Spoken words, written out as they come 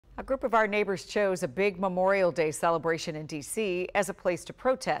A group of our neighbors chose a big Memorial Day celebration in D.C. as a place to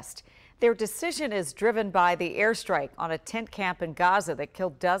protest. Their decision is driven by the airstrike on a tent camp in Gaza that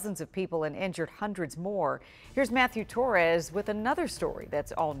killed dozens of people and injured hundreds more. Here's Matthew Torres with another story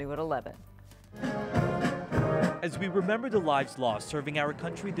that's all new at 11. As we remember the lives lost serving our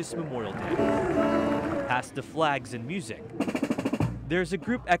country this Memorial Day, past the flags and music, there's a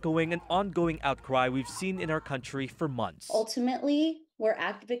group echoing an ongoing outcry we've seen in our country for months. Ultimately, we're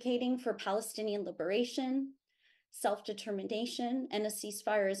advocating for Palestinian liberation, self-determination, and a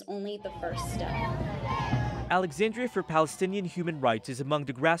ceasefire is only the first step. Alexandria for Palestinian Human Rights is among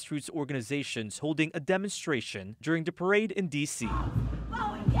the grassroots organizations holding a demonstration during the parade in D.C.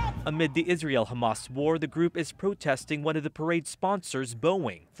 Amid the Israel-Hamas war, the group is protesting one of the parade sponsors,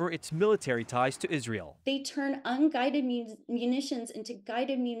 Boeing, for its military ties to Israel. They turn unguided munitions into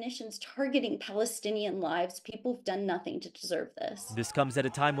guided munitions targeting Palestinian lives. People have done nothing to deserve this. This comes at a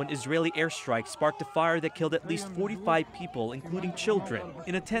time when Israeli airstrikes sparked a fire that killed at least 45 people, including children,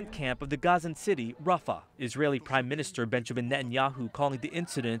 in a tent camp of the Gazan city, Rafah. Israeli Prime Minister Benjamin Netanyahu calling the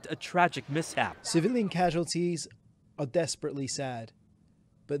incident a tragic mishap. Civilian casualties are desperately sad.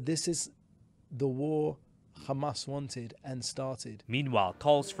 But this is the war Hamas wanted and started. Meanwhile,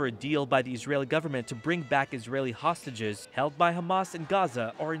 calls for a deal by the Israeli government to bring back Israeli hostages held by Hamas in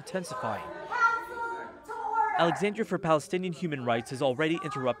Gaza are intensifying. Alexandria for Palestinian Human Rights has already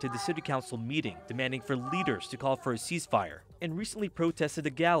interrupted the city council meeting, demanding for leaders to call for a ceasefire, and recently protested a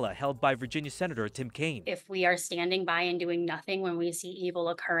gala held by Virginia Senator Tim Kaine. If we are standing by and doing nothing when we see evil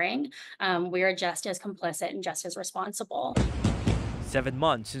occurring, we are just as complicit and just as responsible. 7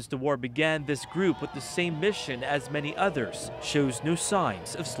 months since the war began, this group, with the same mission as many others, shows no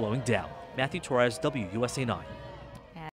signs of slowing down. Matthew Torres, WUSA 9.